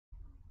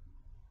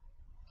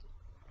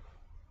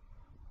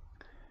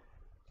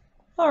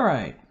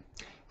Alright,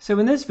 so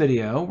in this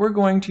video we're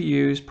going to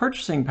use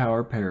purchasing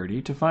power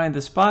parity to find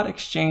the spot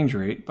exchange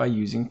rate by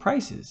using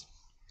prices.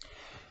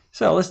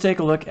 So let's take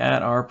a look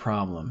at our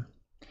problem.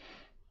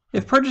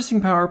 If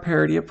purchasing power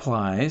parity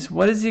applies,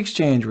 what is the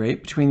exchange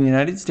rate between the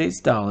United States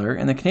dollar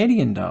and the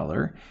Canadian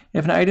dollar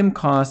if an item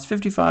costs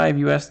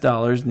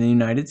 $55 in the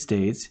United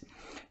States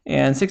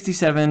and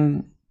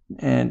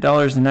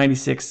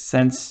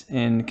 $67.96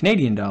 in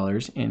Canadian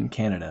dollars in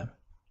Canada?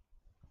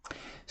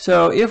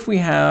 So if we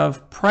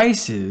have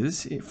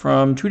prices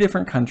from two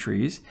different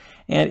countries,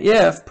 and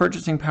if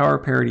purchasing power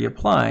parity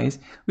applies,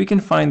 we can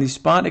find the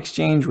spot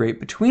exchange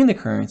rate between the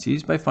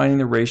currencies by finding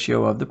the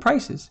ratio of the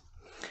prices.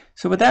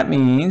 So what that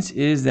means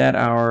is that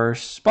our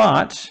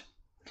spot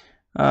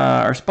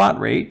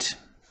rate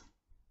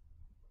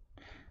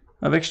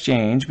of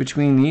exchange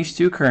between these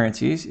two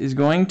currencies is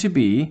going to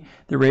be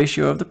the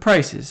ratio of the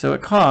prices. So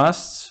it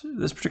costs,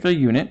 this particular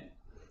unit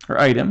or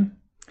item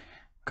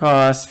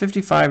costs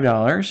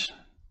 $55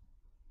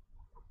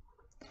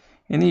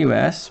 in the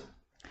US,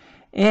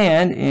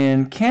 and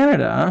in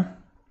Canada,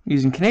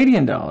 using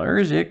Canadian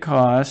dollars, it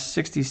costs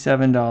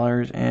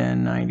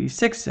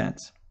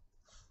 $67.96.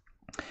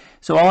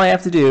 So all I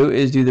have to do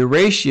is do the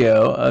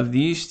ratio of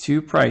these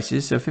two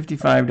prices, so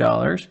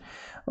 $55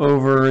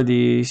 over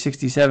the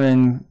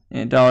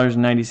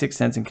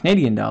 $67.96 in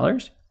Canadian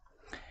dollars,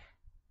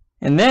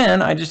 and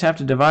then I just have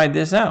to divide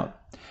this out.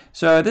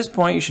 So at this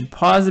point, you should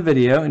pause the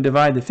video and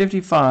divide the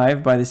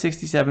 55 by the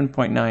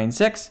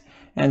 67.96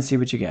 and see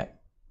what you get.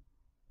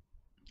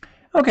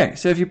 Okay,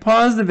 so if you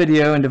pause the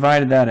video and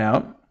divided that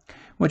out,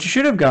 what you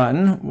should have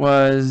gotten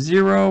was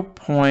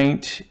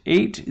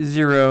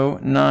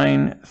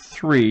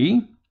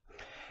 0.8093,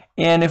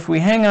 and if we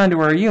hang on to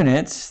our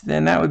units,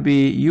 then that would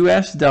be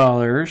US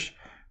dollars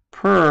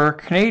per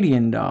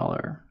Canadian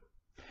dollar.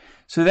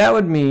 So that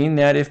would mean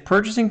that if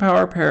purchasing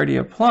power parity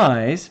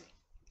applies,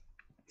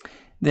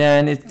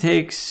 then it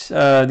takes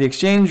the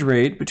exchange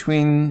rate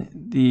between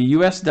the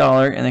US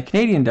dollar and the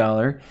Canadian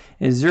dollar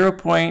is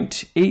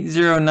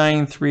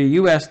 0.8093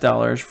 US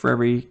dollars for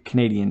every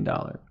Canadian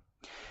dollar.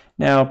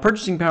 Now,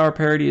 purchasing power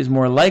parity is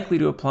more likely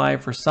to apply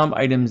for some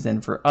items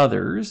than for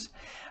others.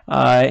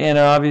 And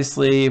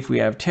obviously, if we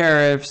have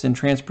tariffs and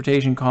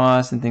transportation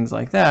costs and things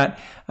like that,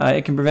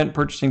 it can prevent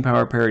purchasing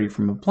power parity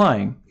from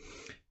applying.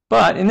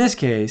 But in this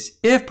case,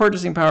 if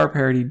purchasing power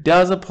parity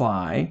does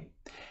apply,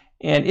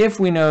 and if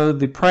we know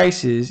the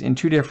prices in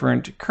two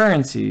different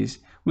currencies,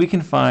 we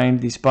can find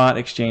the spot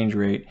exchange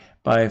rate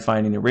by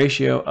finding the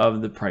ratio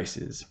of the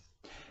prices.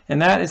 And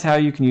that is how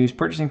you can use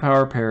purchasing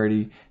power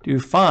parity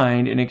to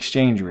find an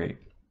exchange rate.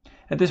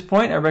 At this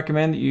point, I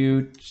recommend that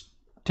you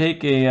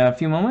take a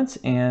few moments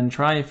and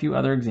try a few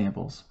other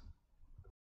examples.